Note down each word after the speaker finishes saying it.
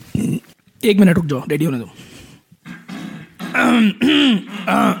एक मिनट रुक जाओ, रेडी होने दो.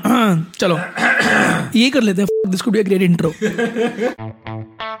 चलो ये कर लेते हैं. This could be a great intro.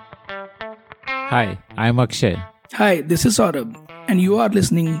 Hi, I'm Akshay. Hi, this is Saurabh, and you are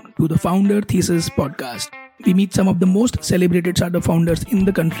listening to the Founder Thesis podcast. We meet some of the most celebrated startup founders in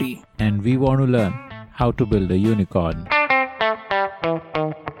the country. And we want to learn how to build a unicorn.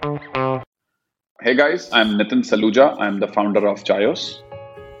 Hey guys, I'm Nitin Saluja. I'm the founder of Chaayos.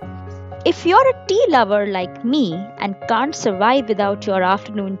 If you're a tea lover like me and can't survive without your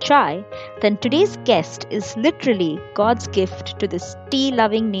afternoon chai, then today's guest is literally God's gift to this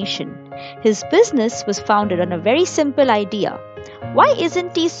tea-loving nation. His business was founded on a very simple idea. Why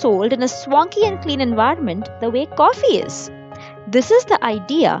isn't tea sold in a swanky and clean environment the way coffee is? This is the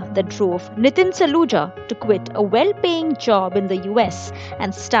idea that drove Nitin Saluja to quit a well-paying job in the US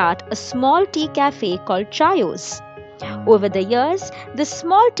and start a small tea cafe called Chaayos. Over the years, this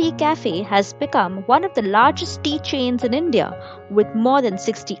small tea cafe has become one of the largest tea chains in India, with more than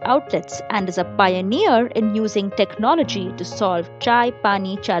 60 outlets, and is a pioneer in using technology to solve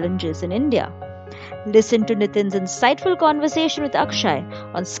chai-paani challenges in India. Listen to Nitin's insightful conversation with Akshay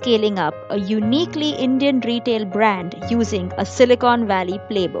on scaling up a uniquely Indian retail brand using a Silicon Valley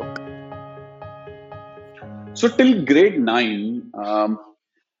playbook. So till grade 9,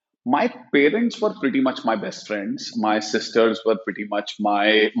 my parents were pretty much my best friends. My sisters were pretty much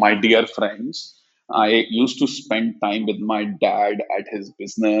my dear friends. I used to spend time with my dad at his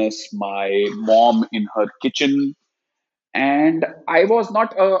business, my mom in her kitchen, and I was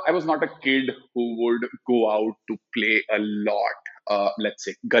not a kid who would go out to play a lot. Let's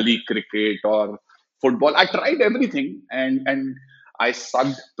say gully cricket or football. I tried everything, and I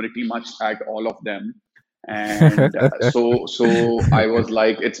sucked pretty much at all of them. And so I was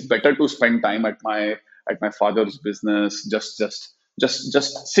like, it's better to spend time at my father's business, just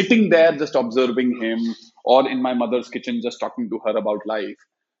sitting there, just observing him, or in my mother's kitchen, just talking to her about life,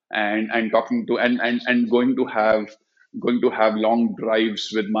 and talking to and going to have long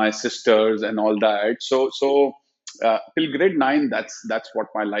drives with my sisters and all that. So till grade 9, that's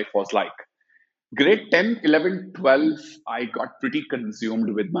what my life was like. Grade 10, 11, 12, I got pretty consumed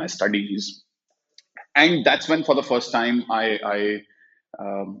with my studies, and that's when for the first time I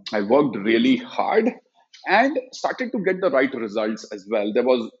worked really hard and started to get the right results as well. There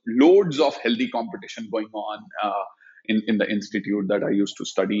was loads of healthy competition going on in the institute that I used to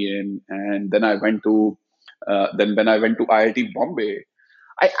study in, and then I went to then when I went to IIT Bombay,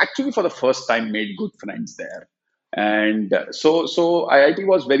 I actually for the first time made good friends there. And so IIT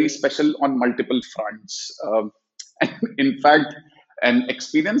was very special on multiple fronts. And in fact, an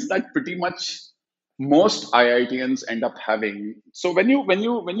experience that pretty much most IITians end up having. So when you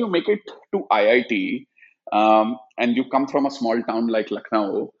make it to IIT, and you come from a small town like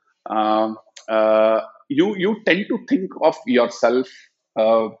Lucknow, you tend to think of yourself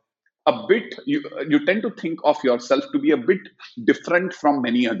uh, a bit. You tend to think of yourself to be a bit different from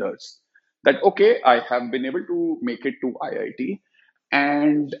many others. That okay, I have been able to make it to IIT,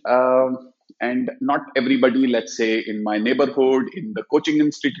 and not everybody, let's say in my neighborhood, in the coaching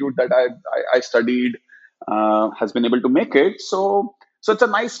institute that I studied, has been able to make it. So it's a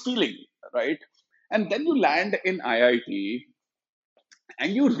nice feeling, right? And then you land in IIT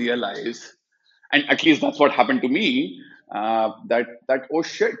and you realize, and at least that's what happened to me, that oh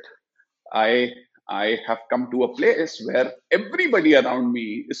shit, I I have come to a place where everybody around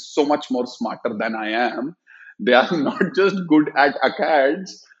me is so much more smarter than I am. They are not just good at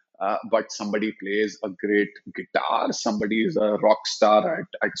acades, but somebody plays a great guitar, somebody is a rock star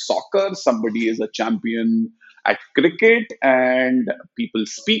at soccer, somebody is a champion at cricket, and people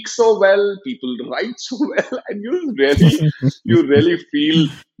speak so well, people write so well, and you really feel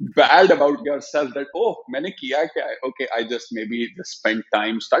bad about yourself that oh, मैंने किया क्या है? Okay, I just maybe just spent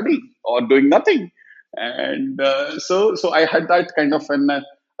time studying or doing nothing. And so I had that kind of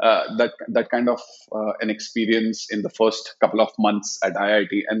an experience in the first couple of months at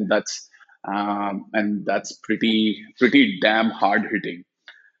IIT, and that's pretty damn hard hitting.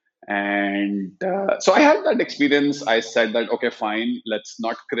 And so I had that experience. I said that okay, fine, let's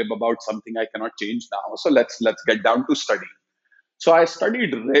not crib about something I cannot change now. So let's get down to study. So I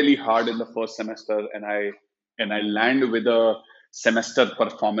studied really hard in the first semester, and I land with a semester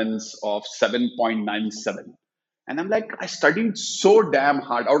performance of 7.97. And I'm like, I studied so damn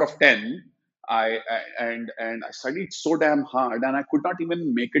hard. Out of 10, and I studied so damn hard, and I could not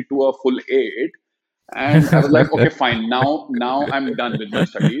even make it to a full 8. And I was like, okay, fine. Now I'm done with my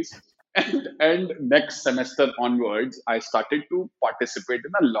studies. And next semester onwards, I started to participate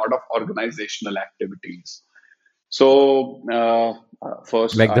in a lot of organizational activities. So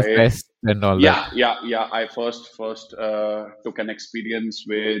first, Like the fest, and all that? Yeah. I first took an experience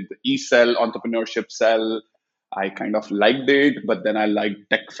with eCell entrepreneurship cell. I kind of liked it, but then I liked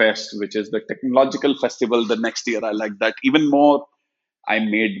Tech Fest, which is the technological festival. The next year, I liked that even more. I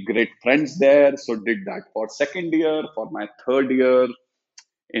made great friends there, so did that for second year, for my third year,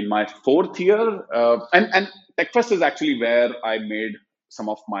 in my fourth year, and TechFest is actually where I made some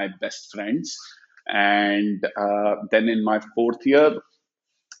of my best friends. And then in my fourth year,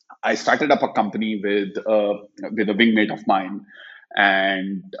 I started up a company with a wingmate of mine,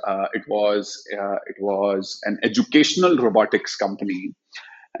 and it was an educational robotics company,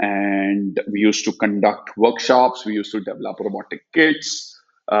 and we used to conduct workshops. We used to develop robotic kits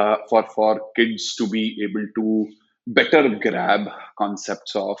for kids to be able to better grab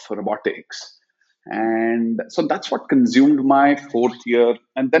concepts of robotics. And so that's what consumed my fourth year.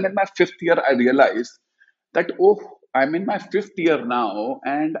 And then in my fifth year, I realized that, oh, I'm in my fifth year now,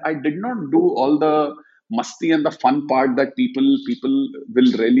 and I did not do all the musty and the fun part that people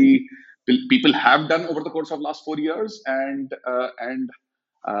have done over the course of last 4 years, and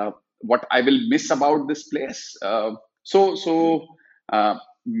what I will miss about this place. So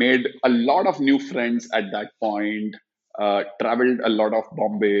made a lot of new friends at that point. Traveled a lot of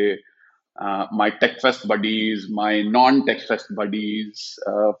Bombay. My tech fest buddies, my non-tech fest buddies.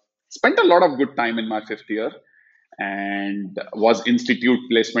 Spent a lot of good time in my fifth year, and was institute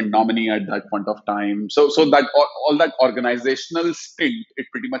placement nominee at that point of time. So that all that organizational stint, it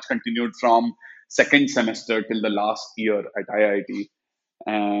pretty much continued from second semester till the last year at IIT.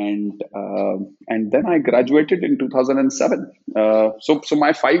 And then I graduated in 2007. So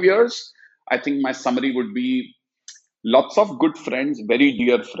my 5 years, I think my summary would be lots of good friends, very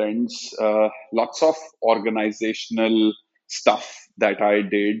dear friends, lots of organizational stuff that I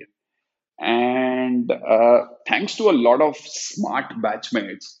did, and thanks to a lot of smart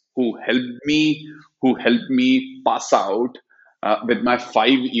batchmates who helped me pass out with my 5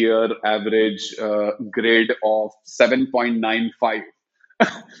 year average grade of 7.95.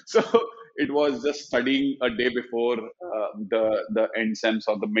 So it was just studying a day before the end sems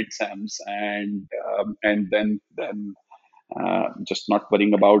or the mid sems, and then just not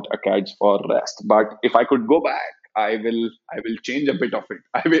worrying about acads for rest. But if I could go back, I will change a bit of it.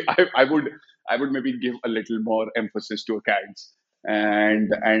 I would maybe give a little more emphasis to acads, and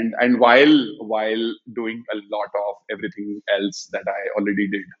while doing a lot of everything else that I already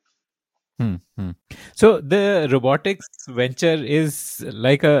did. Hmm, hmm. So the robotics venture is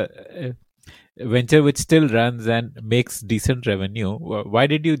like a venture which still runs and makes decent revenue. Why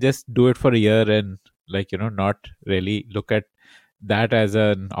did you just do it for a year and not really look at that as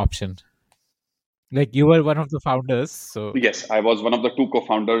an option? Like you were one of the founders, so Yes, I was one of the two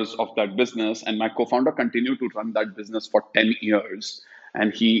co-founders of that business, and my co-founder continued to run that business for 10 years.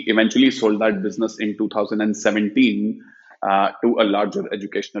 And he eventually sold that business in 2017 to a larger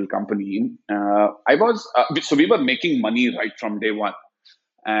educational company. So we were making money right from day one,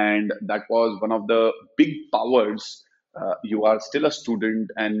 and that was one of the big powers. You are still a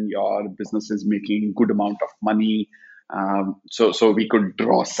student, and your business is making good amount of money. So we could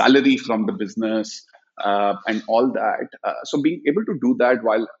draw salary from the business, and all that. So being able to do that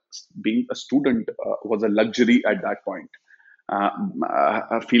while being a student was a luxury at that point.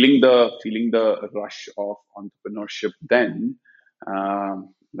 Feeling the rush of entrepreneurship then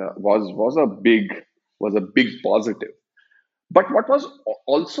was a big positive. But what was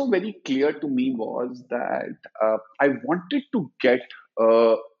also very clear to me was that I wanted to get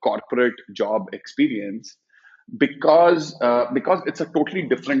a corporate job experience, because it's a totally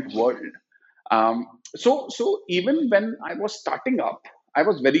different world. So even when I was starting up, I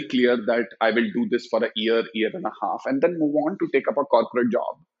was very clear that I will do this for a year and a half, and then move on to take up a corporate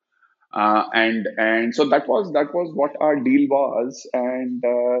job. And so that was what our deal was, and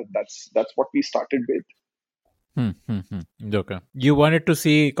that's what we started with. Okay. You wanted to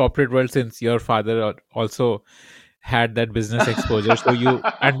see corporate world since your father also had that business exposure, so you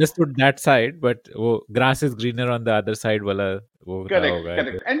understood that side. But grass is greener on the other side. Wala, wo raha Correct, hoga, I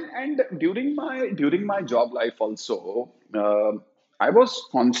correct. guess. And during my job life also, I was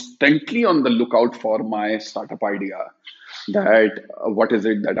constantly on the lookout for my startup idea. That what is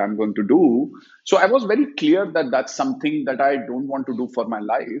it that I'm going to do? So I was very clear that that's something that I don't want to do for my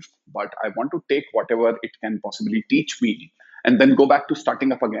life, but I want to take whatever it can possibly teach me, and then go back to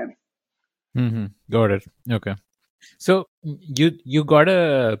starting up again. Got it. Okay. So you got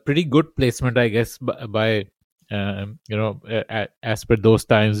a pretty good placement, I guess, by as per those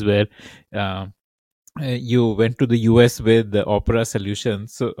times where um, you went to the US with the Opera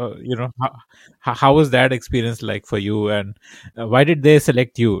Solutions. So, how was that experience like for you? And why did they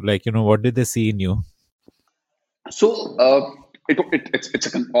select you? Like, what did they see in you? So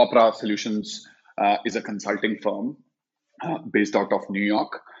it's Opera Solutions is a consulting firm based out of New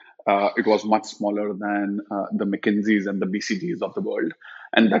York. It was much smaller than the McKinseys and the BCGs of the world,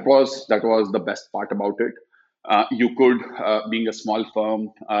 and that was the best part about it. You could, being a small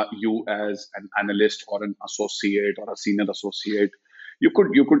firm, you as an analyst or an associate or a senior associate, you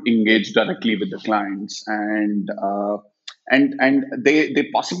could engage directly with the clients, and they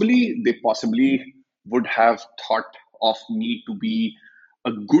possibly would have thought of me to be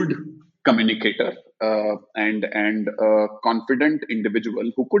a good communicator, and a confident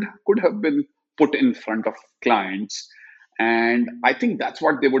individual who could have been put in front of clients. And I think that's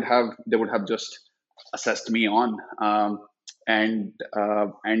what they would have just assessed me on. And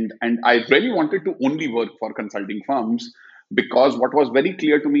I really wanted to only work for consulting firms, because what was very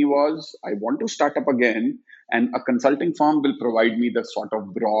clear to me was I want to start up again, and a consulting firm will provide me the sort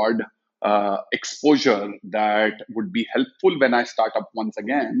of broad exposure that would be helpful when I start up once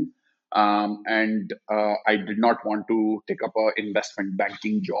again. And I did not want to take up a investment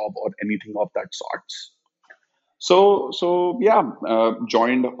banking job or anything of that sorts. So yeah,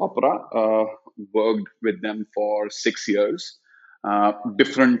 joined Opera, worked with them for 6 years,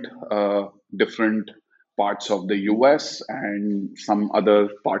 different different parts of the US and some other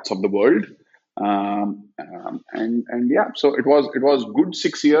parts of the world. And yeah, so it was good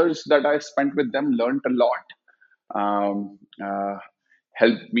 6 years that I spent with them, learned a lot, um, uh,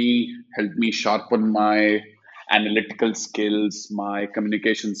 helped me sharpen my analytical skills, my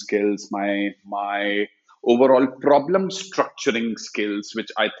communication skills, my overall problem structuring skills,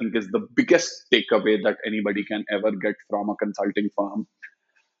 which I think is the biggest takeaway that anybody can ever get from a consulting firm.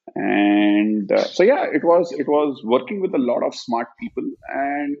 And so yeah, it was working with a lot of smart people,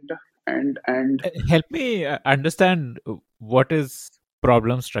 and Help me understand what is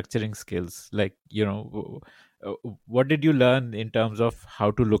problem structuring skills. Like, what did you learn in terms of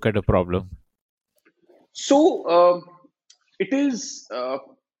how to look at a problem? so it is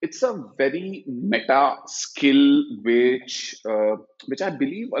it's a very meta skill, which I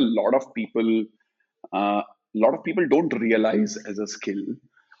believe a lot of people don't realize as a skill,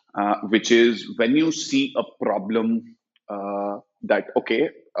 which is when you see a problem, that okay,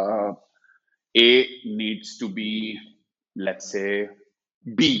 uh, A needs to be, let's say,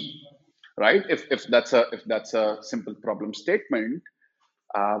 B, right? If that's a simple problem statement,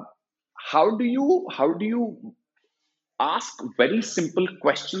 uh, how do you ask very simple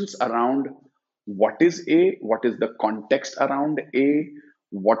questions around what is A, what is the context around A,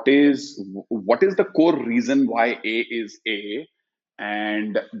 what is the core reason why A is A,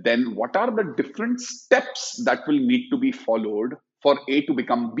 and then what are the different steps that will need to be followed for A to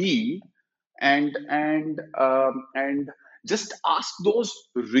become B, and just ask those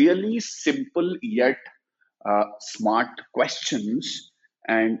really simple yet smart questions.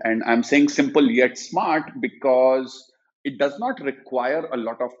 And I'm saying simple yet smart because it does not require a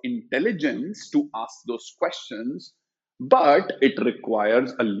lot of intelligence to ask those questions, but it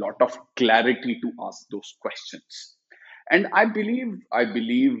requires a lot of clarity to ask those questions. And I believe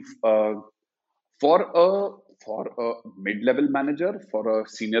for a for a mid-level manager, for a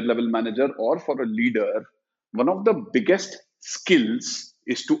senior level manager, or for a leader, one of the biggest skills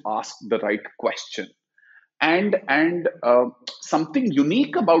is to ask the right question. And something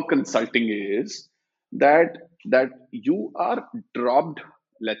unique about consulting is that you are dropped,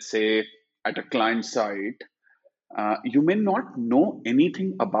 let's say, at a client site. You may not know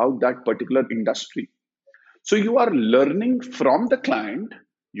anything about that particular industry, so you are learning from the client,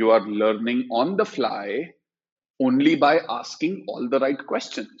 you are learning on the fly only by asking all the right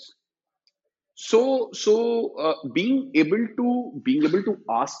questions. So being able to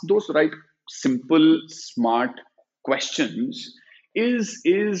ask those right, simple, smart questions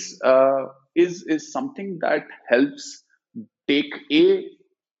is something that helps take A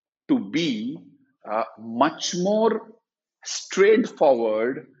to be much more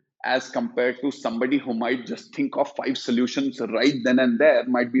straightforward, as compared to somebody who might just think of five solutions right then and there,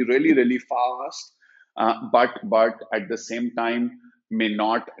 might be really really fast, but at the same time may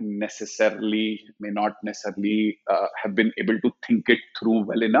not necessarily have been able to think it through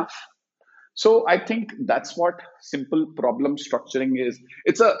well enough. So I think that's what simple problem structuring is.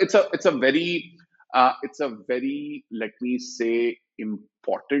 It's a very, let me say,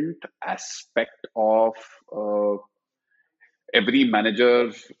 important aspect of every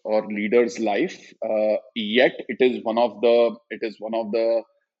manager or leader's life. Yet it is one of the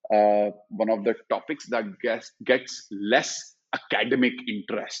one of the topics that gets less academic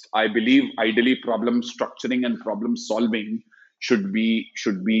interest. I believe ideally problem structuring and problem solving should be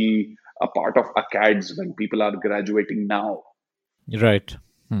a part of acads when people are graduating now. Right.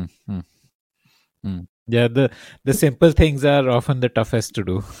 Hmm, hmm, hmm. Yeah, the simple things are often the toughest to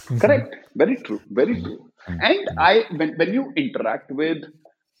do. Correct. Very true. Very Hmm, true. hmm, And hmm. when you interact with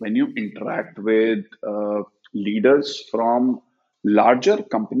leaders from larger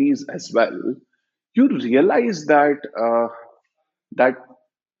companies as well, you realize that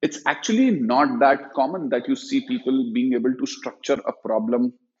it's actually not that common that you see people being able to structure a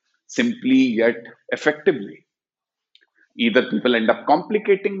problem simply yet effectively. Either people end up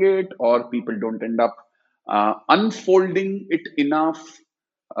complicating it, or people don't end up unfolding it enough.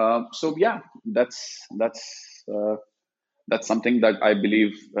 So yeah, that's something that I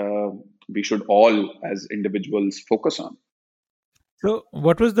believe we should all, as individuals, focus on. So,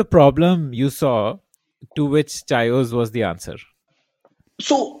 what was the problem you saw to which Chaayos was the answer?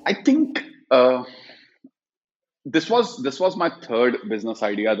 So I think this was my third business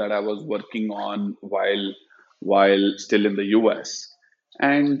idea that I was working on while still in the US,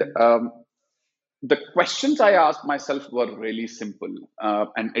 and the questions I asked myself were really simple,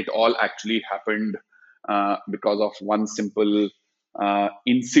 and it all actually happened because of one simple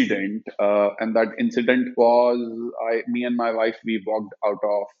incident, and that incident was me and my wife, we walked out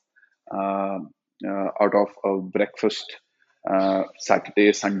of a breakfast,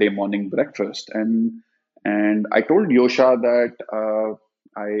 Saturday Sunday morning breakfast, and I told Yosha that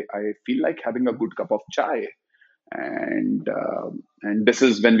I feel like having a good cup of chai, and this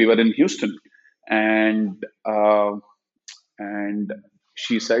is when we were in Houston, and and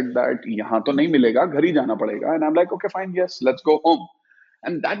she said that यहाँ तो नहीं मिलेगा, घर ही जाना पड़ेगा, and I'm like, okay, fine, yes, let's go home,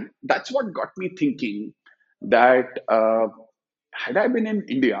 and that's what got me thinking that had I been in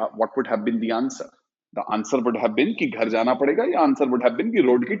India, what would have been the answer? The answer would have been कि घर जाना पड़ेगा, या answer would have been कि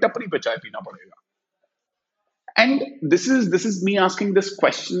road की टपरी पे चाय पीना पड़ेगा. And this is me asking this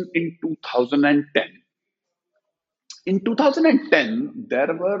question in 2010. In 2010,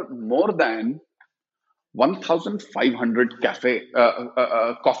 there were more than 1,500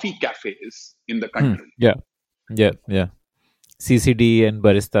 coffee cafes in the Hmm. country. Yeah, yeah, yeah. CCD and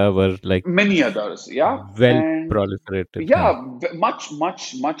Barista were like Many others, yeah, well and proliferated. yeah, much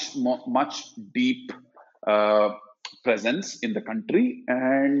deep uh, presence in the country,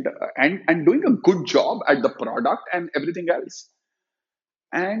 and doing a good job at the product and everything else.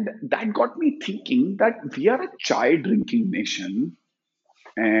 And that got me thinking that we are a chai drinking nation.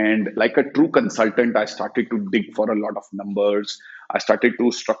 And like a true consultant, I started to dig for a lot of numbers. I started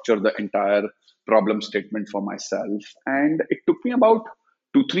to structure the entire problem statement for myself. And it took me about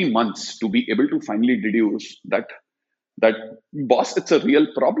 2 3 months to be able to finally deduce that boss, it's a real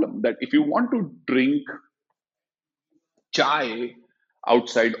problem. That if you want to drink chai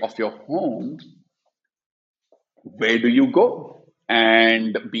outside of your home, where do you go?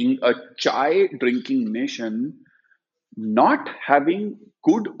 And being a chai drinking nation, not having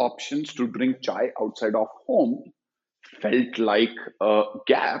good options to drink chai outside of home felt like a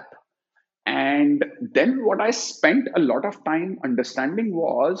gap. And then what I spent a lot of time understanding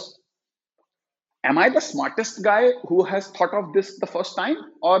was, am I the smartest guy who has thought of this the first time,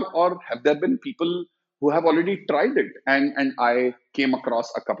 or have there been people who have already tried it? And I came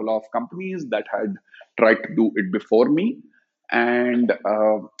across a couple of companies that had tried to do it before me, and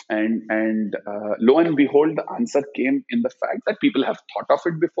lo and behold, the answer came in the fact that people have thought of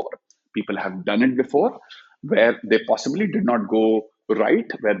it before, people have done it before, where they possibly did not go right,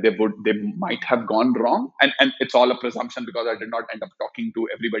 where they might have gone wrong, and it's all a presumption because I did not end up talking to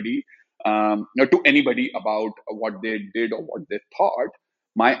everybody, to anybody about what they did or what they thought.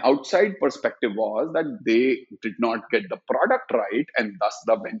 My outside perspective was that they did not get the product right, and thus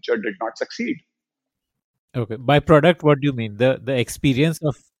the venture did not succeed. Okay. By product, what do you mean? The experience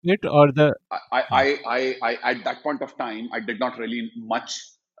of it or the Hmm. At that point of time, I did not really much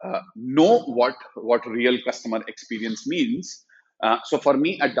know what real customer experience means. So for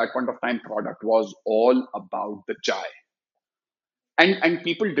me, at that point of time, product was all about the chai, and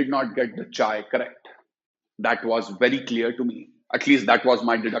people did not get the chai correct. That was very clear to me. At least that was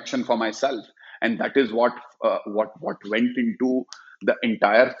my deduction for myself, and that is what went into the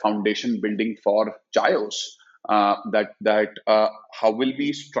entire foundation building for Chaayos. That how will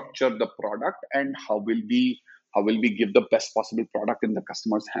we structure the product, and how will we give the best possible product in the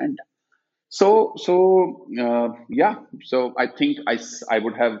customer's hand. Yeah. So I think I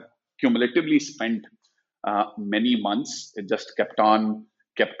would have cumulatively spent many months. It just kept on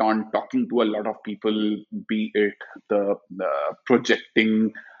talking to a lot of people, be it the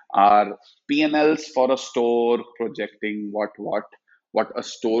projecting our P&Ls for a store, projecting what a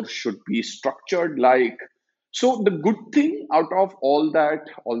store should be structured like. So the good thing out of all that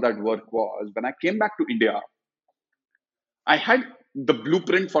work was when I came back to India, I had the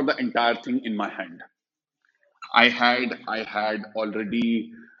blueprint for the entire thing in my hand. I had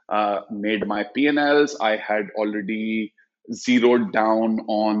already made my P&Ls. I had already zeroed down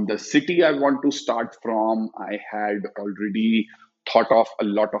on the city I want to start from. I had already thought of a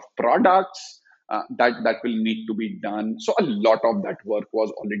lot of products that will need to be done. So a lot of that work was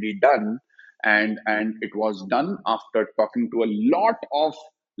already done, and it was done after talking to a lot of,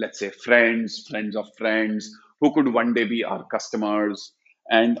 let's say, friends of friends who could one day be our customers,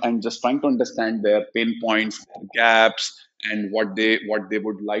 and just trying to understand their pain points, their gaps, and what they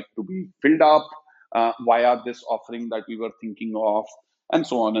would like to be filled up via this offering that we were thinking of, and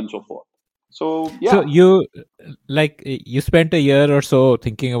so on and so forth. So So yeah, you spent a year or so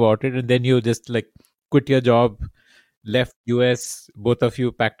thinking about it, and then you just like quit your job, left US. Both of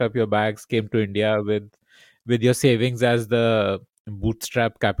you packed up your bags, came to India with your savings as the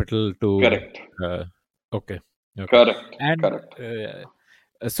bootstrap capital to. correct, Uh, okay, okay, correct, and correct,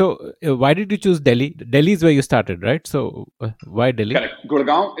 why did you choose Delhi? Delhi is where you started, right? So why Delhi? correct.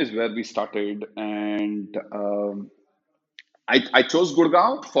 Gurgaon is where we started, and I chose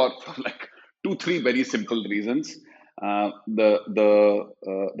Gurgaon for like two, three very simple reasons.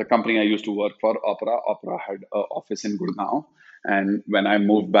 The company I used to work for, Opera had an office in Gurgaon, and when I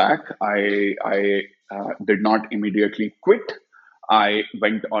moved back, I did not immediately quit. I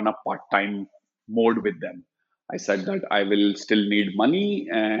went on a part time mode with them. I said that I will still need money,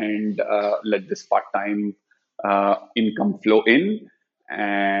 and let this part time income flow in,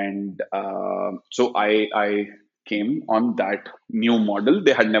 and so I came on that new model.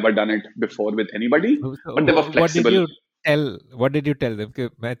 They had never done it before with anybody, So but they were what did flexible. you tell? What did you tell them? कि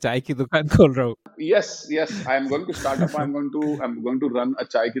मैं चाय की दुकान खोल रहा हूँ. Yes, yes, I am going to start up. I'm going to run a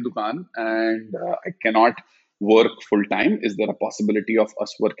chai ki dukan, and I cannot work full time. Is there a possibility of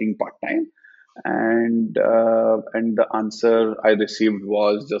us working part time? And the answer I received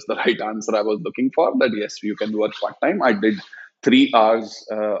was just the right answer I was looking for. That yes, you can work part time. I did 3 hours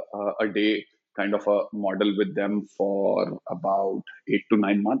a day, kind of a model with them for about 8 to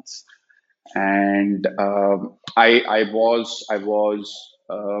 9 months, and I was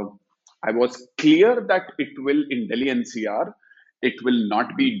clear that it will in Delhi NCR. It will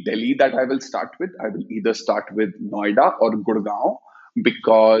not be Delhi that I will start with. I will either start with Noida or Gurgaon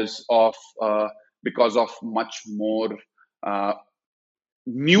because of uh, because of much more uh,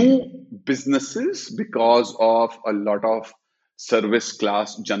 new businesses, because of a lot of service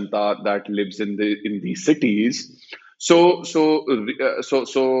class janta that lives in these cities. So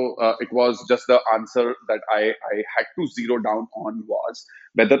it was just the answer that I had to zero down on was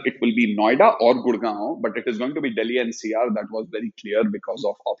whether it will be Noida or Gurgaon, but it is going to be Delhi NCR. That was very clear because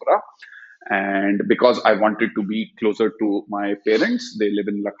of Opera, and because I wanted to be closer to my parents. They live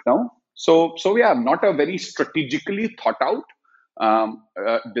in Lucknow. So yeah, not a very strategically thought out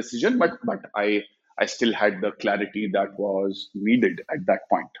decision, but I still had the clarity that was needed at that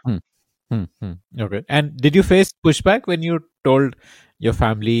point. Hmm. Okay. And did you face pushback when you told your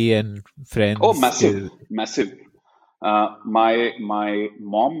family and Oh, friends? massive, massive. My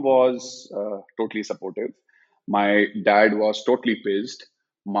mom was totally supportive. My dad was totally pissed.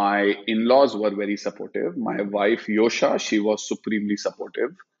 My in-laws were very supportive. My wife Yosha, she was supremely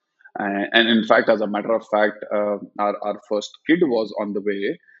supportive. And in fact, as a matter of fact, our first kid was on the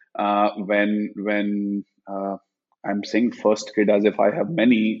way. When I'm saying first kid as if I have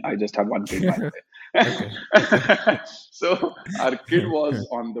many, I just have one kid, by the Okay. Okay. way. So our kid was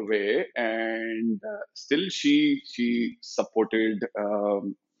on the way, and still she supported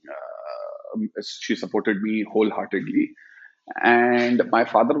she supported me wholeheartedly. And my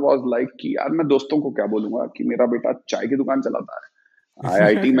father was like कि यार मैं दोस्तों को क्या बोलूंगा कि मेरा बेटा चाय की दुकान चलाता है,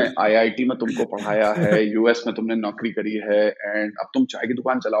 आईआईटी में तुमको पढ़ाया है, यूएस में तुमने नौकरी करी है, एंड अब तुम चाय की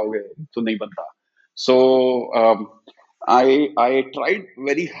दुकान चलाओगे तो नहीं बनता. So I tried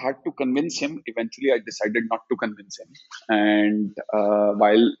very hard to convince him. Eventually, I decided not to convince him. And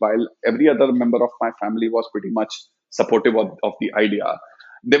while every other member of my family was pretty much supportive of the idea,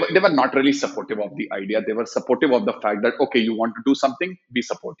 they were not really supportive of the idea. They were supportive of the fact that okay, you want to do something, we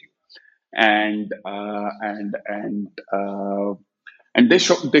support you, and they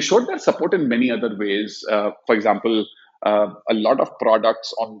showed their support in many other ways. For example, a lot of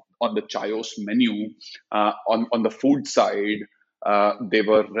products on the Chaayos menu, on the food side, they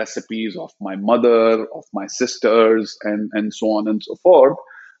were recipes of my mother, of my sisters, and so on and so forth.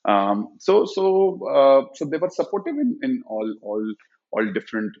 So they were supportive in all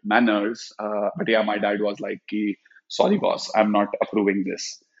different manners. But yeah, my dad was like, "Ki, sorry, boss, I'm not approving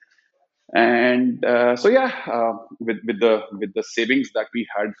this." And so yeah, with the savings that we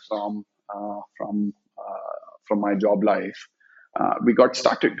had from my job life, we got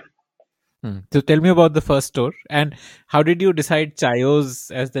started. So tell me about the first store and how did you decide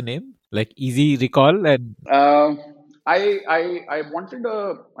Chaayos as the name? Like easy recall and Uh, I wanted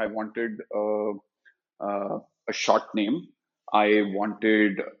a short name. I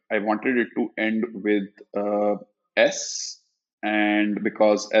wanted it to end with S, and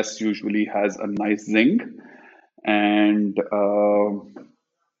because S usually has a nice zing, and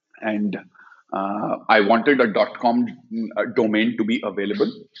and I wanted a .com domain to be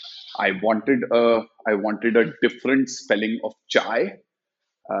available. I wanted a different spelling of chai.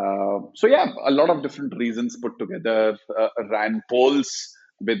 So yeah, a lot of different reasons put together. Ran polls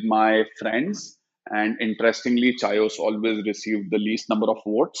with my friends, and interestingly, Chayos always received the least number of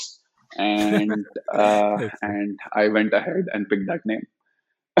votes, and okay. I went ahead and picked that name.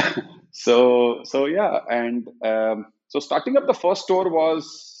 So yeah, and so starting up the first store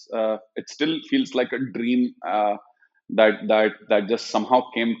was it still feels like a dream that just somehow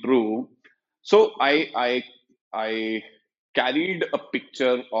came true. So I carried a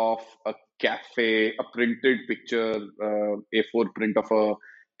picture of a cafe, a printed picture, A4 print of a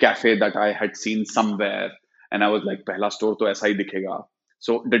cafe that I had seen somewhere, and I was like, "Pehla store to aisa hi dikhega."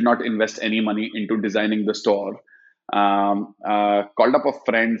 So did not invest any money into designing the store. Called up a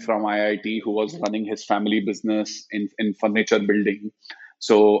friend from IIT who was running his family business in furniture building.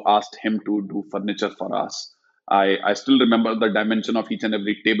 So asked him to do furniture for us. I still remember the dimension of each and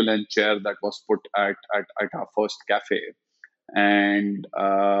every table and chair that was put at our first cafe, and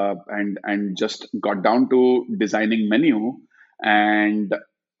just got down to designing menu, and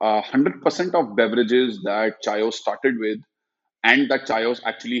 100% of beverages that Chayo started with and that Chayos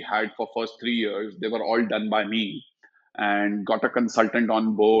actually had for first 3 years, they were all done by me, and got a consultant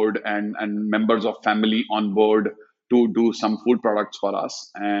on board, and members of family on board to do some food products for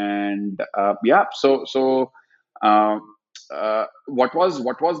us. And yeah, uh, what was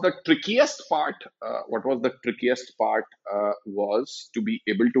the trickiest part? What was the trickiest part was to be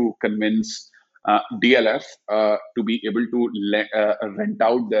able to convince DLF to be able to rent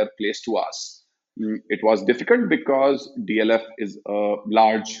out their place to us. It was difficult because DLF is a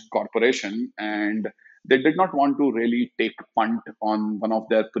large corporation, and they did not want to really take punt on one of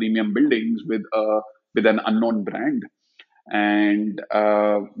their premium buildings with an unknown brand. And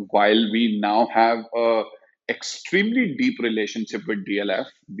while we now have a extremely deep relationship with DLF,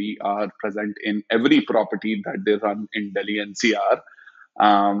 we are present in every property that they run in Delhi NCR.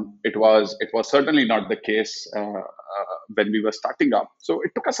 It was certainly not the case when we were starting up. So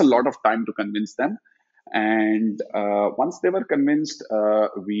it took us a lot of time to convince them. And once they were convinced,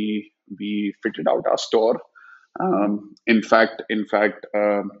 we fitted out our store. In fact,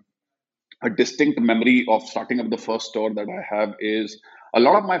 a distinct memory of starting up the first store that I have is a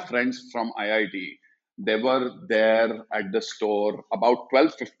lot of my friends from IIT. They were there at the store. About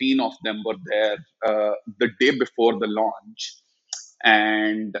 12, 15 of them were there the day before the launch.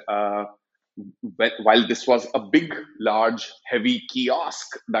 And while this was a big, large, heavy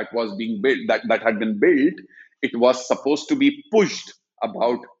kiosk that was being built, that had been built, it was supposed to be pushed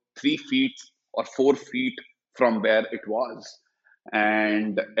about 3 feet or 4 feet from where it was.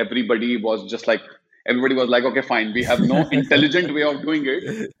 And everybody was like, okay, fine, we have no intelligent way of doing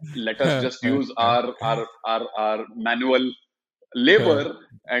it. Let us just use our manual labor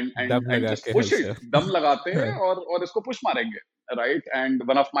दम and लगा just के push it. हलचल दम लगाते हैं और इसको push मारेंगे, right? And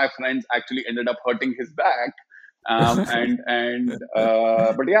one of my friends actually ended up hurting his back. But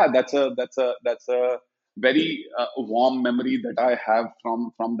yeah, that's a very warm memory that I have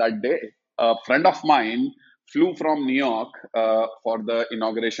from that day. A friend of mine flew from New York for the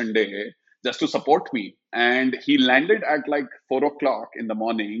inauguration day just to support me, and he landed at like 4 o'clock in the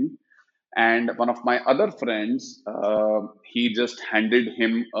morning. And one of my other friends, he just handed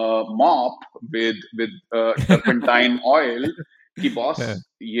him a mop with turpentine oil. कि boss,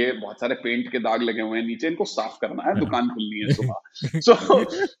 ये बहुत सारे paint के दाग लगे हुए हैं नीचे, इनको साफ करना है, दुकान खुलनी है सुबह.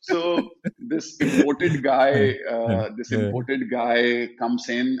 So this imported guy comes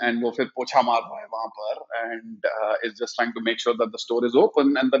in, and वो फिर पोछा मार रहा है वहां पर, and is just trying to make sure that the store is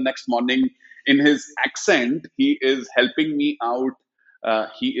open. And the next morning, in his accent, he is helping me out.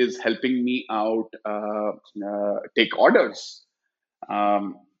 Take orders.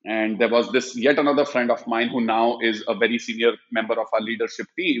 And there was this yet another friend of mine who now is a very senior member of our leadership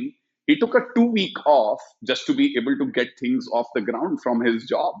team. He took a 2 week off just to be able to get things off the ground from his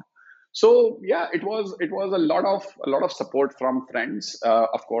job. So yeah, it was a lot of support from friends,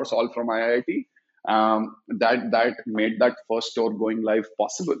 of course, all from IIT. That made that first store going live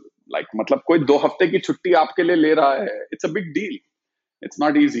possible. Like, मतलब कोई 2 हफ्ते की छुट्टी आपके लिए ले रहा है, it's a big deal. It's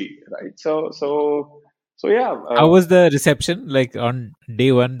not easy, right? So yeah. How was the reception? Like on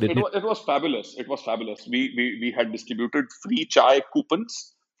day one, did it? It was fabulous. It was fabulous. We had distributed free chai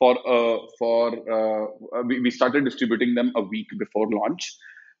coupons we started distributing them a week before launch,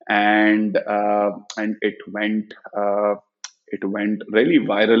 and it went really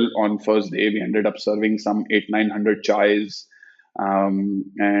viral on first day. We ended up serving some 800-900 chais,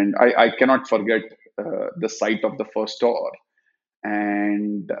 and I cannot forget the sight of the first store,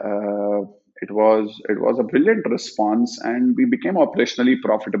 and it was a brilliant response, and we became operationally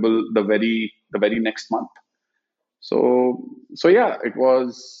profitable the very next month. So yeah, it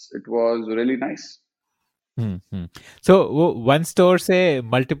was really nice. Hmm. So one store, say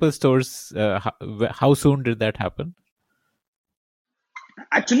multiple stores. How soon did that happen?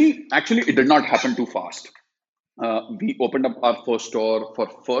 Actually, it did not happen too fast. We opened up our first store. For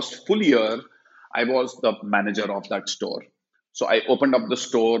first full year, I was the manager of that store. So I opened up the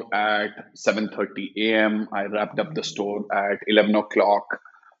store at 7:30 a.m. I wrapped up the store at 11 o'clock.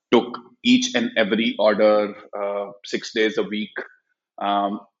 Took each and every order 6 days a week.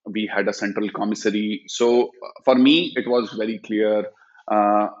 We had a central commissary. So for me, it was very clear.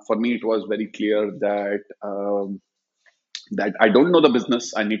 That I don't know the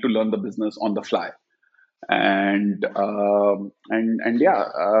business. I need to learn the business on the fly. And yeah.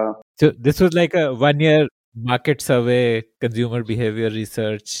 So this was like a 1 year market survey, consumer behavior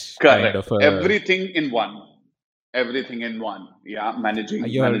research kind Correct. of a Everything in one. Yeah, managing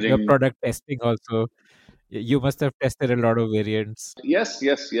your managing. product testing also. You must have tested a lot of variants. Yes.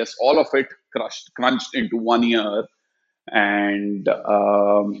 All of it crunched into 1 year, and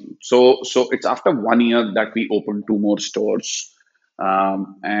so it's after 1 year that we opened two more stores,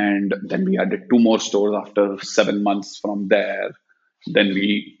 and then we added two more stores after 7 months from there. Then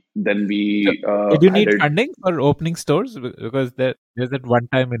we So did you need added. funding for opening stores? Because there's that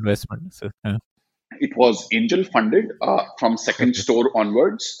one-time investment. So, It was angel funded from second okay. store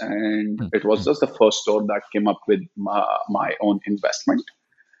onwards, and Hmm, it was hmm, just the first store that came up with my own investment.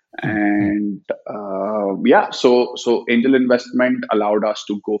 hmm, hmm. And yeah, so angel investment allowed us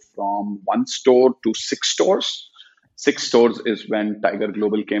to go from one store to six stores. Six stores is when Tiger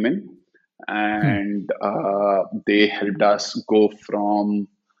Global came in, Hmm. and they helped us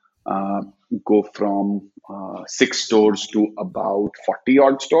uh, go from six stores to about 40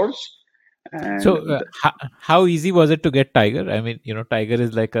 odd stores. And So how easy was it to get Tiger? I mean, Tiger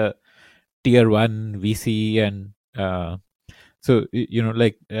is like a tier one VC, and so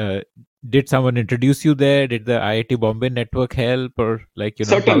like, did someone introduce you there? Did the IIT Bombay network help, or like, how did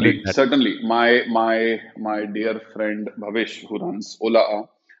certainly, that? certainly, my dear friend Bhavish, who runs Ola,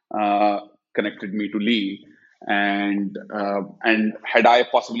 connected me to Lee, and had I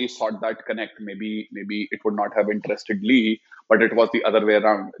possibly sought that connect, maybe it would not have interested Lee, but it was the other way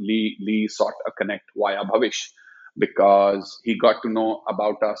around. Lee sought a connect via Bhavish because he got to know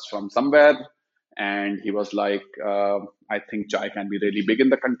about us from somewhere, and he was like, I think chai can be really big in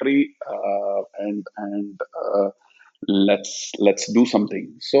the country, and let's do something.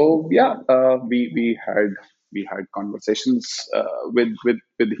 So yeah, we had conversations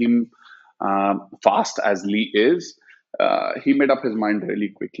with him, fast as Lee is. He made up his mind really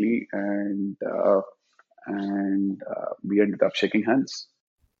quickly, and we ended up shaking hands.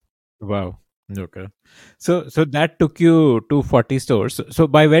 Wow. Okay. So that took you to 40 stores. So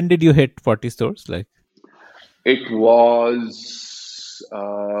by when did you hit 40 stores? Like, It was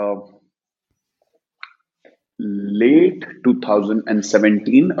late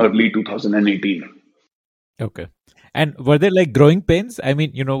 2017, early 2018. okay. And were there like growing pains? I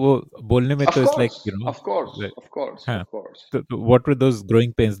mean, वो बोलने में Of तो it's like, course, of course, like, of course, huh. of course. So what were those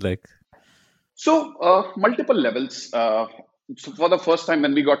growing pains like? So multiple levels. So for the first time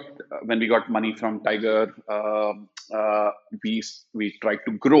when we got money from Tiger, we tried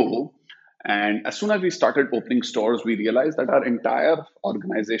to grow, and as soon as we started opening stores, we realized that our entire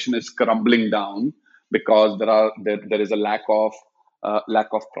organization is crumbling down because there is a lack of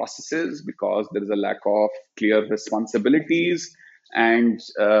processes, because there is a lack of clear responsibilities, and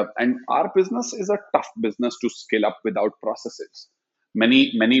our business is a tough business to scale up without processes.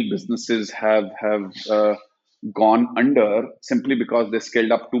 Many businesses have gone under simply because they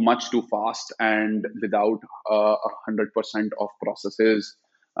scaled up too much too fast and without 100% of processes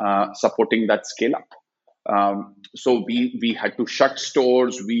supporting that scale up. So we had to shut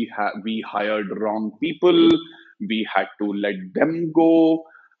stores. We hired wrong people. We had to let them go.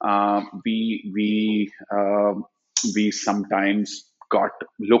 We sometimes got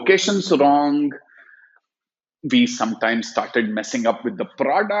locations wrong. We sometimes started messing up with the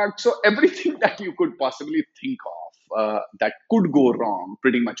product. So everything that you could possibly think of that could go wrong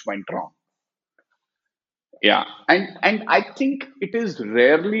pretty much went wrong. Yeah, and I think it is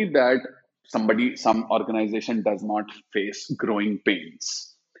rarely that some organization does not face growing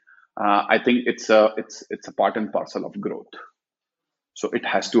pains. I think it's a part and parcel of growth. So it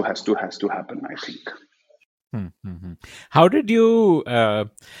has to happen, I think. How did you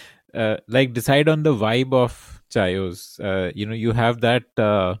like decide on the vibe of Chaayos? You have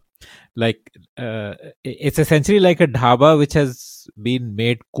that like it's essentially like a dhaba which has been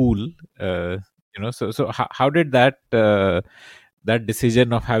made cool. So how did that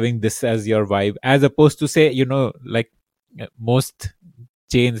decision of having this as your vibe, as opposed to, say, like most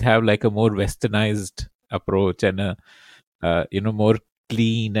chains have like a more westernized approach and a more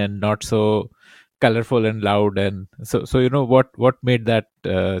clean and not so colorful and loud, and so what made that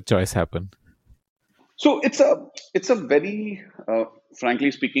choice happen? So it's a very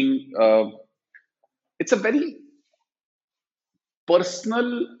frankly speaking, it's a very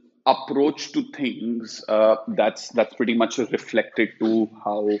personal approach to things, that's pretty much reflected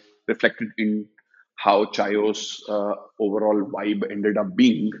in how Chayo's overall vibe ended up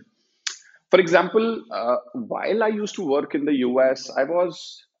being. For example, while I used to work in the US, I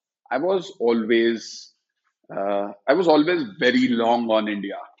was always very long on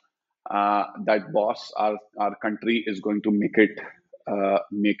India. That boss, our country is going to make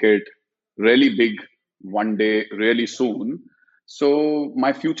it really big one day, really soon. So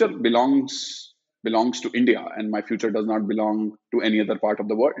my future belongs to India, and my future does not belong to any other part of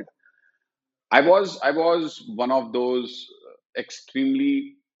the world. I was one of those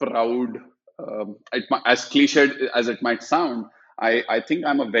extremely proud. As cliched as it might sound, I think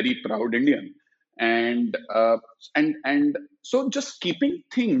I'm a very proud Indian, and so just keeping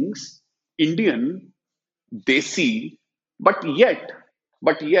things Indian, desi, but yet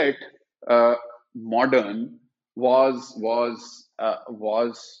uh, modern was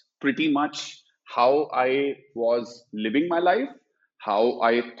pretty much how I was living my life, how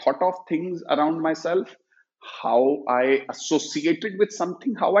I thought of things around myself, how I associated with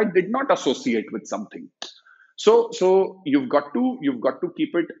something, how I did not associate with something. So you've got to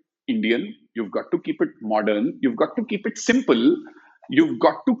keep it Indian, you've got to keep it modern, you've got to keep it simple, you've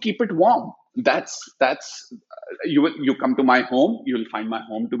got to keep it warm. That's you come to my home, you will find my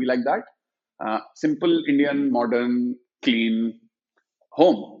home to be like that. Simple Indian, modern, clean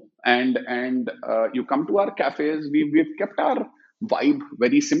home. And you come to our cafes, we've kept our vibe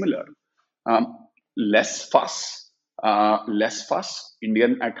very similar. um, less fuss,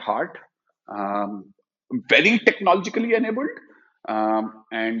 Indian at heart, very technologically enabled,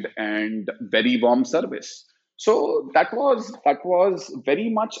 and very warm service. So that was very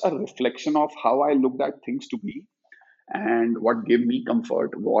much a reflection of how I looked at things to be, and what gave me comfort,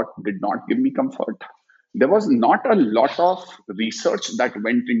 what did not give me comfort. There was not a lot of research that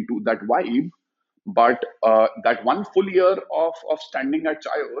went into that vibe, but that one full year of standing at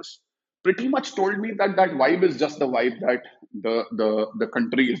Chayos pretty much told me that that vibe is just the vibe that the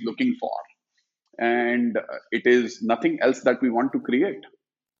country is looking for, and it is nothing else that we want to create.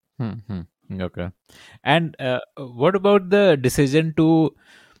 Hmm. Okay. And what about the decision to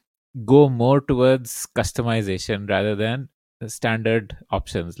go more towards customization rather than standard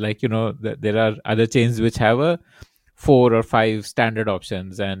options? Like, there are other chains which have a 4 or 5 standard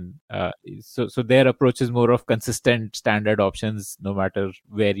options, and so their approach is more of consistent standard options no matter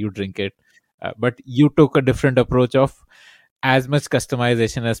where you drink it. But you took a different approach of as much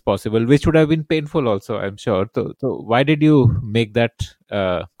customization as possible, which would have been painful also, I'm sure. So why did you make that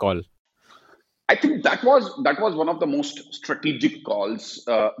call? I think that was one of the most strategic calls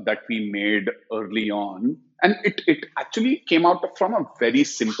that we made early on, and it actually came out from a very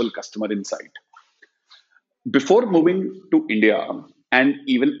simple customer insight. Before moving to India, and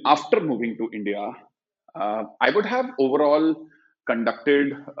even after moving to India, I would have overall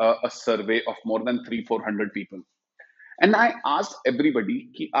conducted a survey of more than 300-400 people, and I asked everybody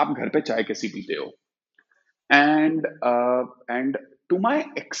कि आप घर पे चाय कैसी पीते हो, and to my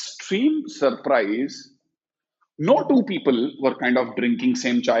extreme surprise, no two people were kind of drinking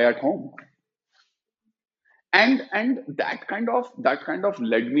same chai at home, and that kind of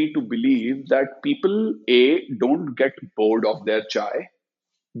led me to believe that people, a, don't get bored of their chai,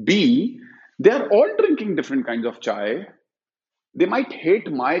 b, they are all drinking different kinds of chai. They might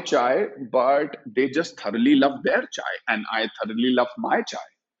hate my chai, but they just thoroughly love their chai, and I thoroughly love my chai.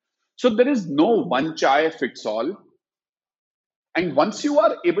 So there is no one chai fits all. And once you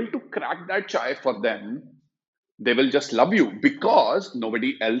are able to crack that chai for them, they will just love you because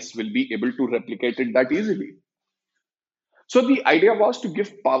nobody else will be able to replicate it that easily. So the idea was to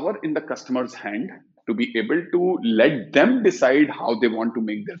give power in the customer's hand to be able to let them decide how they want to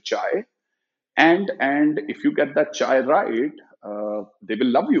make their chai. And if you get that chai right, they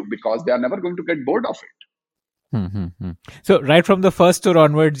will love you because they are never going to get bored of it. Mm-hmm. So right from the first store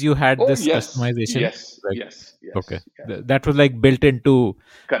onwards, you had Oh this yes, customization. yes, Like, yes, okay, yes, yes. that was like built into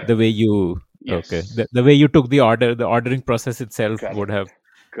Correct. the way you. Okay, Yes. the way you took the order, the ordering process itself would Correct. have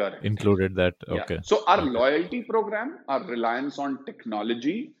Correct. included that. Yeah. Okay, So our okay. loyalty program, our reliance on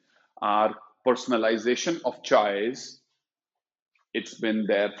technology, our personalization of choice, it's been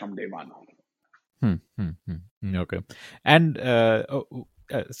there from day one. Okay. And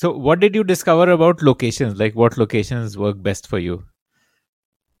so, what did you discover about locations? Like, what locations work best for you?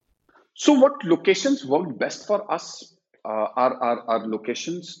 So what locations worked best for us are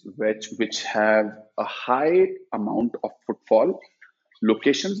locations which have a high amount of footfall.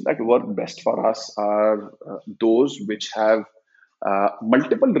 Locations that work best for us are those which have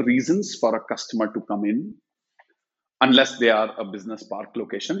multiple reasons for a customer to come in, unless they are a business park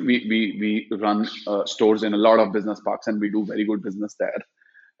location. We run stores in a lot of business parks, and we do very good business there.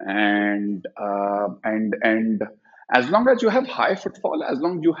 And as long as you have high footfall, as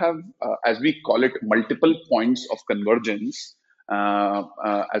long as you have, as we call it, multiple points of convergence,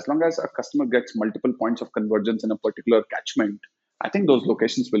 as long as a customer gets multiple points of convergence in a particular catchment, I think those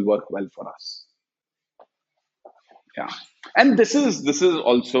locations will work well for us. Yeah, and this is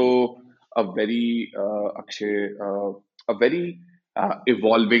also a very Akshay, a very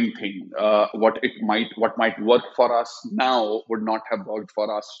evolving thing. What might work for us now would not have worked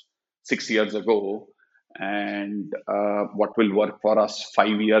for us 6 years ago, and what will work for us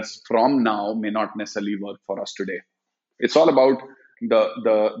 5 years from now may not necessarily work for us today. It's all about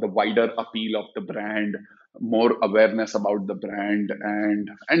the wider appeal of the brand, more awareness about the brand, and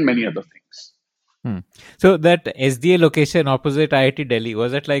many other things. Hmm. So that SDA location opposite IIT Delhi,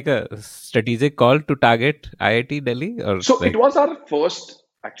 was it like a strategic call to target IIT Delhi, or So it like? was our first,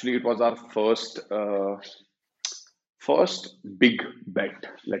 actually, it was our first big bet,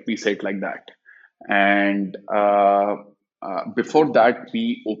 let me say it like that. And before that,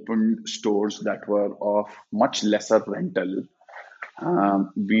 we opened stores that were of much lesser rental.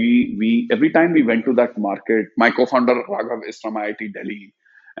 We every time we went to that market, my co-founder Raghav is from IIT Delhi,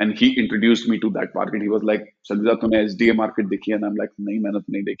 and he introduced me to that market. He was like, "Saluja, tune SDA market dekhi?" And I'm like, "Nahi, maine to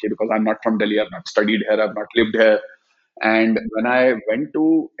nahi dekhi because I'm not from Delhi. I've not studied here. I've not lived here." And when I went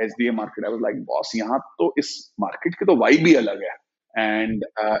to SDA market, I was like, "Boss, यहाँ तो इस market की तो vibe ही अलग है, and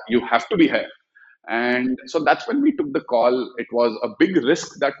you have to be here." And so that's when we took the call. It was a big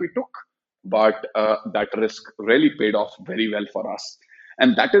risk that we took, but that risk really paid off very well for us.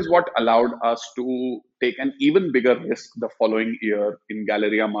 And that is what allowed us to take an even bigger risk the following year in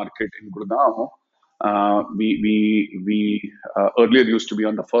Galleria Market in Gurgaon. We earlier used to be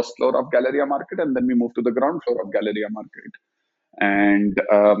on the first floor of Galleria Market, and then we moved to the ground floor of Galleria Market.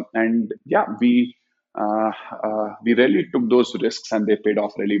 And yeah, we really took those risks, and they paid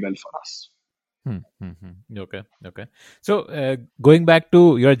off really well for us. Okay, okay. So going back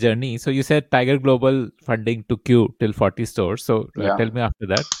to your journey, so you said Tiger Global funding took you till 40 stores. So Yeah. tell me after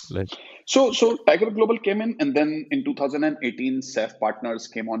that. Like, So Tiger Global came in, and then in 2018, SEF Partners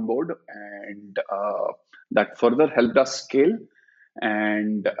came on board, and that further helped us scale.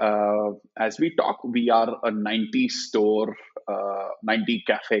 And as we talk, we are a 90 store, 90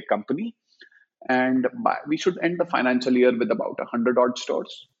 cafe company, and we should end the financial year with about 100 odd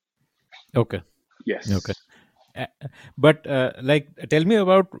stores. okay, Yes. okay. But like, tell me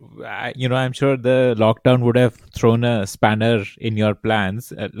about, I'm sure the lockdown would have thrown a spanner in your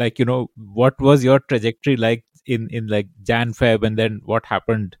plans. Like, what was your trajectory like in like Jan Feb, and then what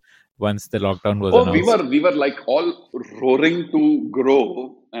happened once the lockdown was Oh, we announced? were like all roaring to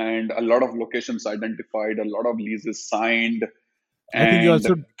grow, and a lot of locations identified, a lot of leases signed, I think you and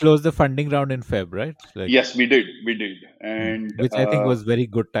also closed the funding round in Feb, right? Like, yes, we did, and which I think was very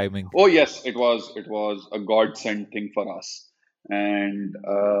good timing. oh yes, it was a godsend thing for us, and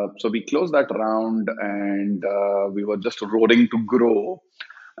so we closed that round, and we were just roaring to grow.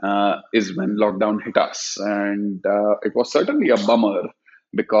 Is when lockdown hit us, and it was certainly a bummer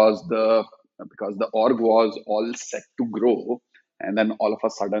because the org was all set to grow, and then all of a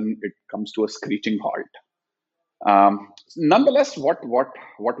sudden it comes to a screeching halt. Nonetheless, what worked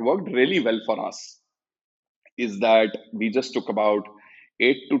really well for us is that we just took about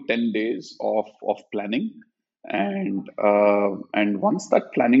 8 to 10 days of planning, and once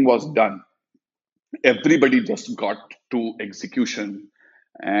that planning was done, everybody just got to execution.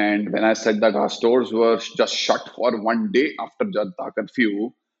 And when I said that our stores were just shut for one day after Janata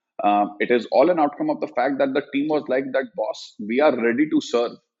curfew, it is all an outcome of the fact that the team was like that, boss, we are ready to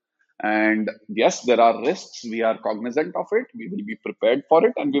serve. And yes, there are risks. We are cognizant of it. We will be prepared for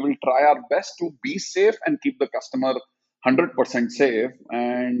it. And we will try our best to be safe and keep the customer 100% safe.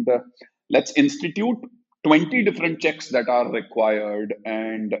 And let's institute 20 different checks that are required.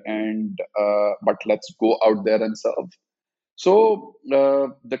 But let's go out there and serve. So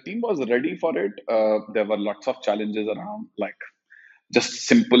the team was ready for it. There were lots of challenges around, like just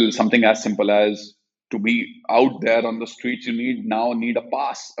something as simple as to be out there on the streets, you need a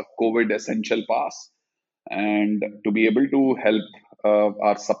pass, a COVID essential pass. And to be able to help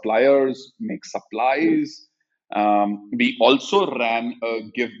our suppliers make supplies. We also ran a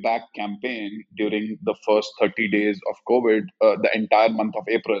give back campaign during the first 30 days of COVID, the entire month of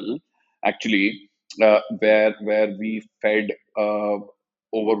April, actually, where we fed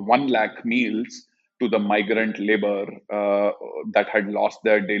over 1 lakh meals to the migrant labor that had lost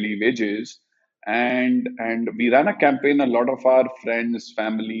their daily wages. And we ran a campaign. A lot of our friends,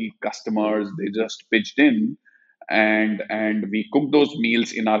 family, customers, they just pitched in, and we cooked those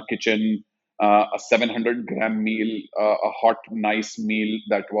meals in our kitchen. A 700-gram meal, a hot, nice meal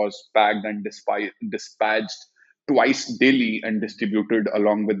that was packed and dispatched twice daily and distributed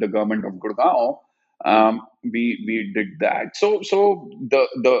along with the government of Gurgaon. We did that. So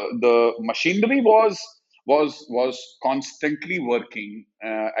the machinery was constantly working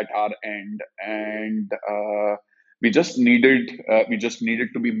at our end, and we just needed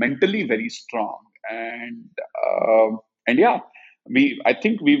to be mentally very strong. And yeah, I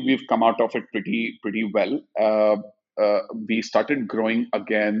think we've come out of it pretty well. We started growing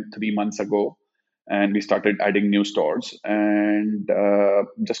again 3 months ago, and we started adding new stores, and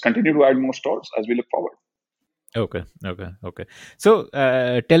just continue to add more stores as we look forward. Okay. So,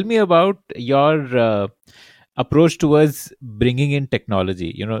 tell me about your approach towards bringing in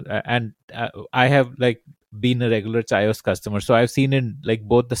technology. And I have like been a regular Chaayos customer, so I've seen in like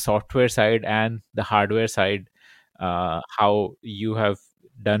both the software side and the hardware side how you have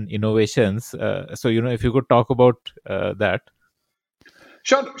done innovations. So, if you could talk about that.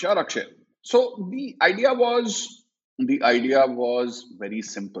 Sure, Akshay. So the idea was very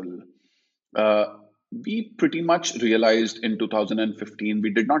simple. Uh, we pretty much realized in 2015 we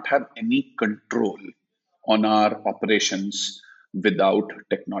did not have any control on our operations without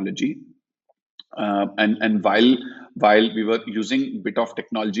technology. And while we were using bit of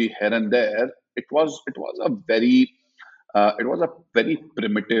technology here and there, it was a very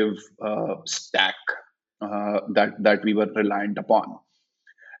primitive stack that we were reliant upon.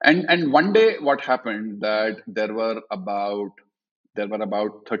 And one day, what happened that there were about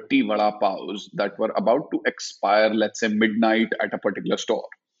 30 vada paos that were about to expire, let's say midnight, at a particular store.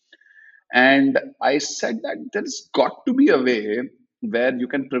 And I said that there's got to be a way where you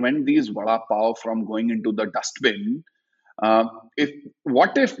can prevent these vada pav from going into the dustbin. If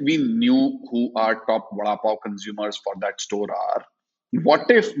What if we knew who our top vada pav consumers for that store are? What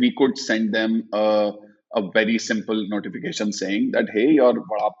if we could send them a very simple notification saying that, hey, your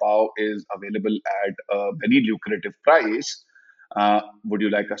vada pav is available at a very lucrative price. Would you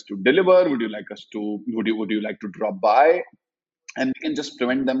like us to deliver? Would you like to drop by? And we can just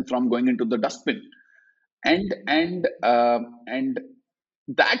prevent them from going into the dustbin. And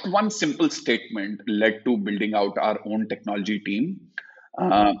that one simple statement led to building out our own technology team.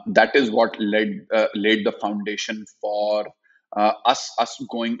 That is what laid the foundation for us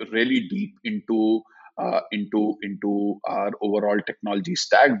going really deep into our overall technology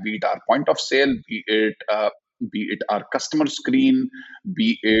stack, be it our point of sale, be it our customer screen,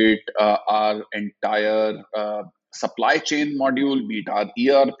 be it our entire supply chain module, be it our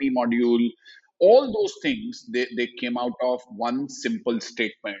ERP module. All those things, they came out of one simple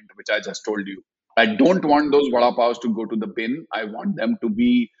statement, which I just told you. I don't want those vada pavs to go to the bin. I want them to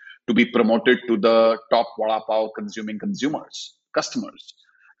be promoted to the top vada pav consuming customers.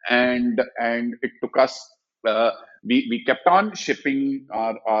 And it took us. We kept on shipping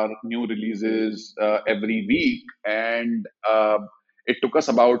our new releases every week, and it took us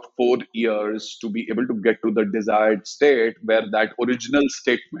about 4 years to be able to get to the desired state where that original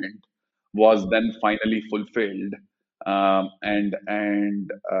statement was then finally fulfilled. And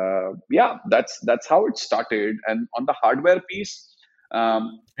Yeah, that's how it started. And on the hardware piece,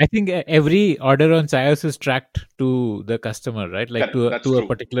 I think every order on Chaayos is tracked to the customer, right? Like Correct. That's to a true.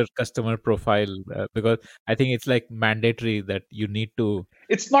 particular customer profile, because I think it's like mandatory that you need to.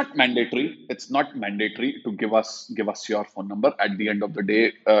 It's not mandatory. It's not mandatory to give us your phone number. At the end of the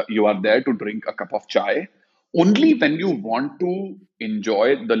day, you are there to drink a cup of chai. Only when you want to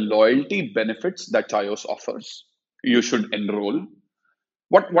enjoy the loyalty benefits that Chayos offers, you should enroll.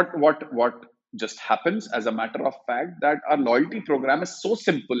 What just happens as a matter of fact that our loyalty program is so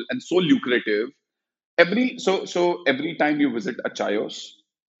simple and so lucrative. Every time you visit a Chayos,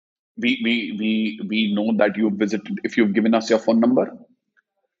 we know that you visited if you've given us your phone number.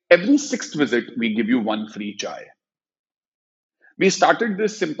 Every sixth visit, we give you one free chai. We started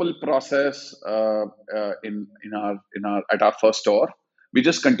this simple process in our at our first store. We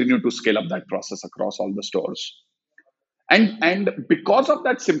just continue to scale up that process across all the stores. And because of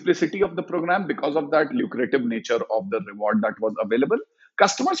that simplicity of the program, because of that lucrative nature of the reward that was available,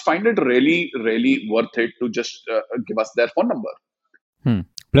 customers find it really worth it to just give us their phone number. Hmm.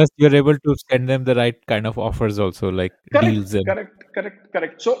 Plus, you're able to send them the right kind of offers also, like Correct, deals and. correct, correct,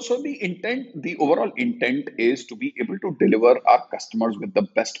 correct. So the overall intent is to be able to deliver our customers with the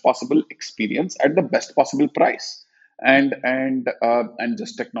best possible experience at the best possible price, and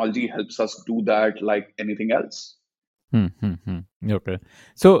just technology helps us do that like anything else. Okay.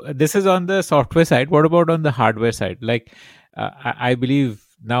 So this is on the software side. What about on the hardware side? Like, I believe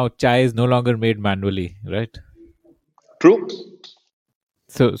now chai is no longer made manually, right? True.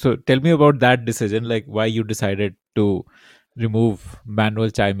 So tell me about that decision, like why you decided to remove manual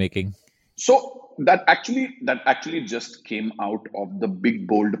chai making. So that actually just came out of the big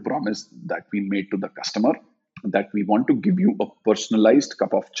bold promise that we made to the customer that we want to give you a personalized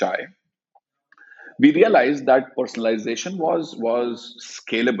cup of chai. We realized that personalization was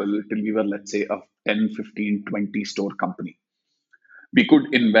scalable till we were, let's say, a 10, 15, 20 store company. We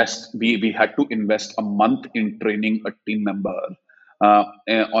had to invest a month in training a team member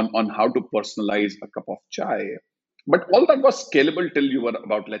on how to personalize a cup of chai. But all that was scalable till you were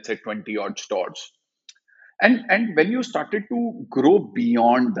about, let's say, 20 odd stores. And when you started to grow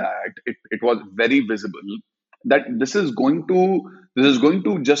beyond that, it was very visible that this is going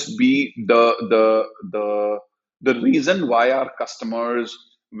to just be the reason why our customers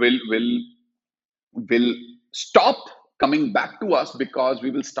will stop coming back to us, because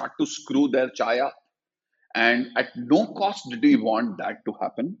we will start to screw their chai up. And at no cost did we want that to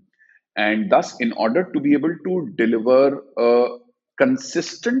happen. And thus, in order to be able to deliver a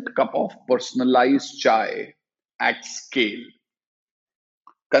consistent cup of personalized chai at scale.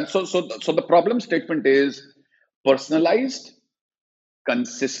 So the problem statement is personalized,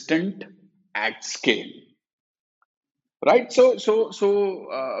 consistent, at scale. Right. So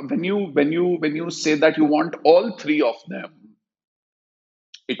when you say that you want all three of them,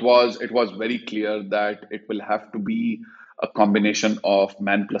 it was very clear that it will have to be a combination of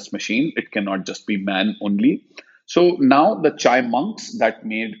man plus machine. It cannot just be man only. So now the chai monks that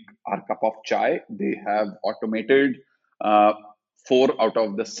made our cup of chai, they have automated uh, four out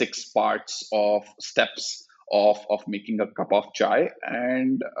of the six parts of steps of making a cup of chai,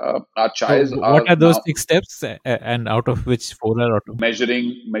 and our So chais what are are those now six steps, and out of which four are auto?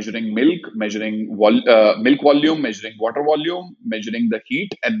 measuring milk, measuring milk volume, measuring water volume, measuring the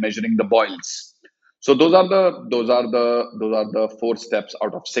heat, and measuring the boils. So those are the four steps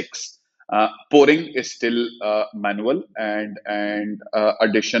out of six. Pouring is still manual, and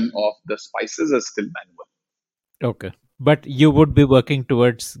addition of the spices is still manual. Okay, but you would be working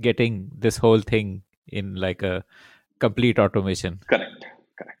towards getting this whole thing in like a complete automation. Correct,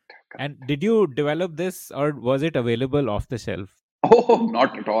 correct, And correct. did you develop this, or was it available off the shelf? Oh,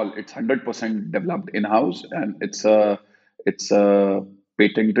 not at all. It's 100% developed in-house, and it's a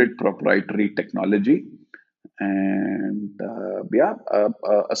patented proprietary technology. And yeah,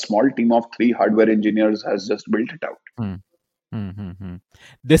 a small team of three hardware engineers has just built it out. Hmm. Hmm.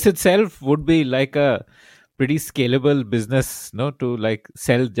 This itself would be like a pretty scalable business, no, to like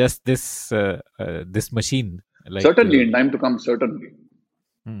sell just this machine, like. Certainly, in time to come, certainly.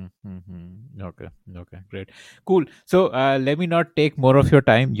 Okay, okay, great, cool. So let me not take more of your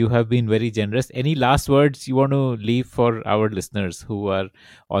time. You have been very generous. Any last words you want to leave for our listeners who are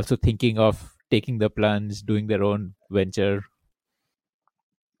also thinking of taking the plunge, doing their own venture?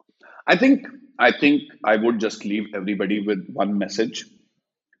 I think I would just leave everybody with one message.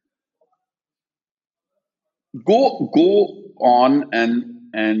 Go on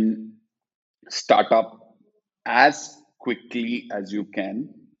and start up as quickly as you can.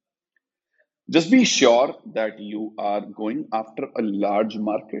 Just be sure that you are going after a large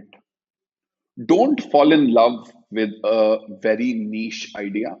market. Don't fall in love with a very niche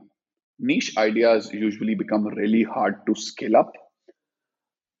idea. Niche ideas usually become really hard to scale up.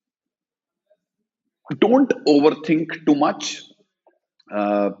 Don't overthink too much.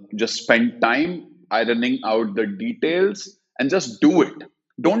 Just spend time ironing out the details and just do it.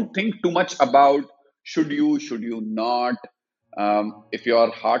 Don't think too much about should you not. If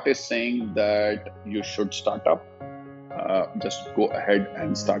your heart is saying that you should start up, just go ahead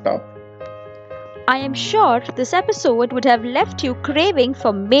and start up. I am sure this episode would have left you craving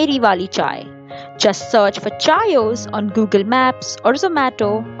for Meri Wali chai. Just search for Chaayos on Google Maps or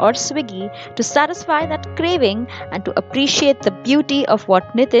Zomato or Swiggy to satisfy that craving and to appreciate the beauty of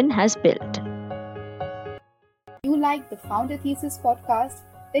what Nitin has built. If you like the Founder Thesis podcast,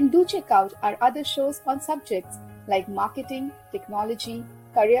 then do check out our other shows on subjects like marketing, technology,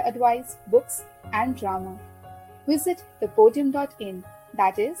 career advice, books, and drama. Visit thepodium.in,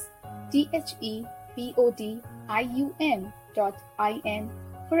 that is thepodium.in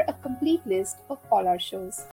for a complete list of all our shows.